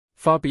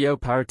Fabio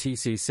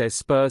Paratici says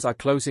Spurs are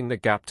closing the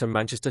gap to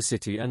Manchester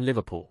City and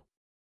Liverpool.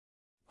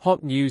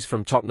 Hot news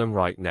from Tottenham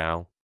right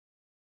now.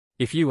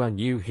 If you are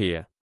new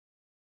here,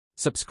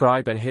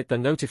 subscribe and hit the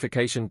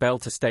notification bell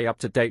to stay up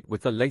to date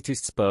with the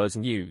latest Spurs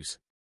news.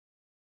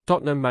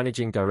 Tottenham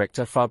Managing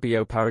Director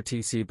Fabio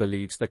Paratici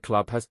believes the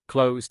club has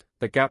closed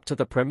the gap to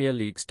the Premier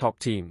League's top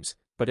teams,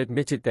 but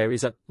admitted there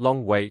is a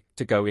long way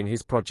to go in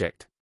his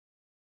project.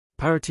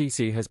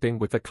 Paratici has been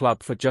with the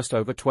club for just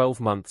over 12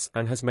 months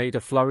and has made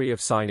a flurry of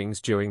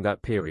signings during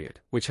that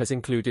period, which has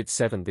included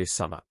 7 this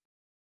summer.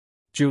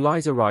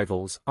 July's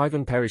arrivals,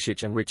 Ivan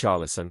Perisic and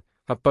Richarlison,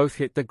 have both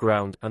hit the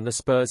ground, and the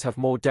Spurs have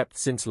more depth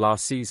since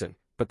last season,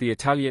 but the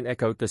Italian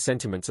echoed the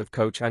sentiments of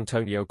coach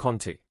Antonio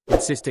Conte,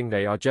 insisting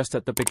they are just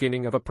at the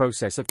beginning of a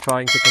process of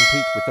trying to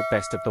compete with the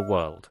best of the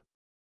world.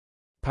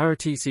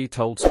 Paratici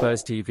told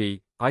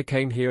SpursTV, "I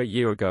came here a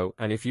year ago,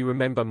 and if you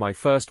remember my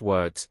first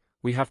words,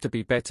 we have to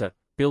be better,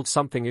 build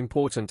something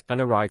important and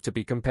arrive to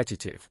be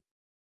competitive.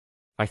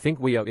 I think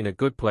we are in a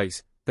good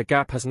place, the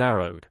gap has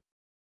narrowed.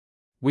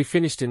 We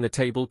finished in the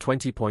table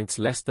 20 points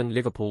less than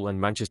Liverpool and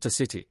Manchester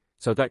City,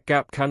 so that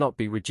gap cannot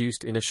be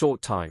reduced in a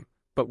short time,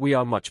 but we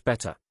are much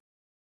better.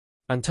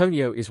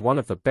 Antonio is one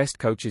of the best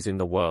coaches in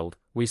the world,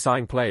 we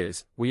sign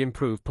players, we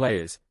improve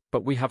players,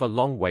 but we have a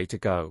long way to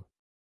go.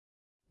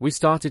 We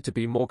started to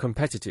be more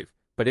competitive,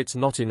 but it's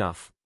not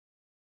enough.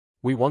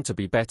 We want to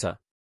be better.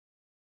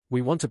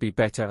 We want to be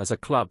better as a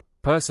club,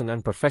 person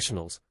and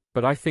professionals,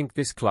 but I think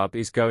this club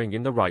is going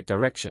in the right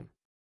direction."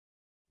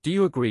 Do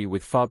you agree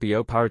with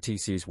Fabio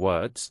Paratici's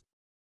words?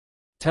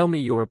 Tell me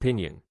your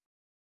opinion.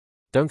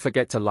 Don't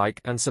forget to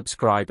like and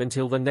subscribe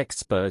until the next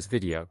Spurs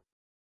video.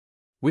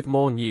 With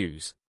more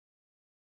news.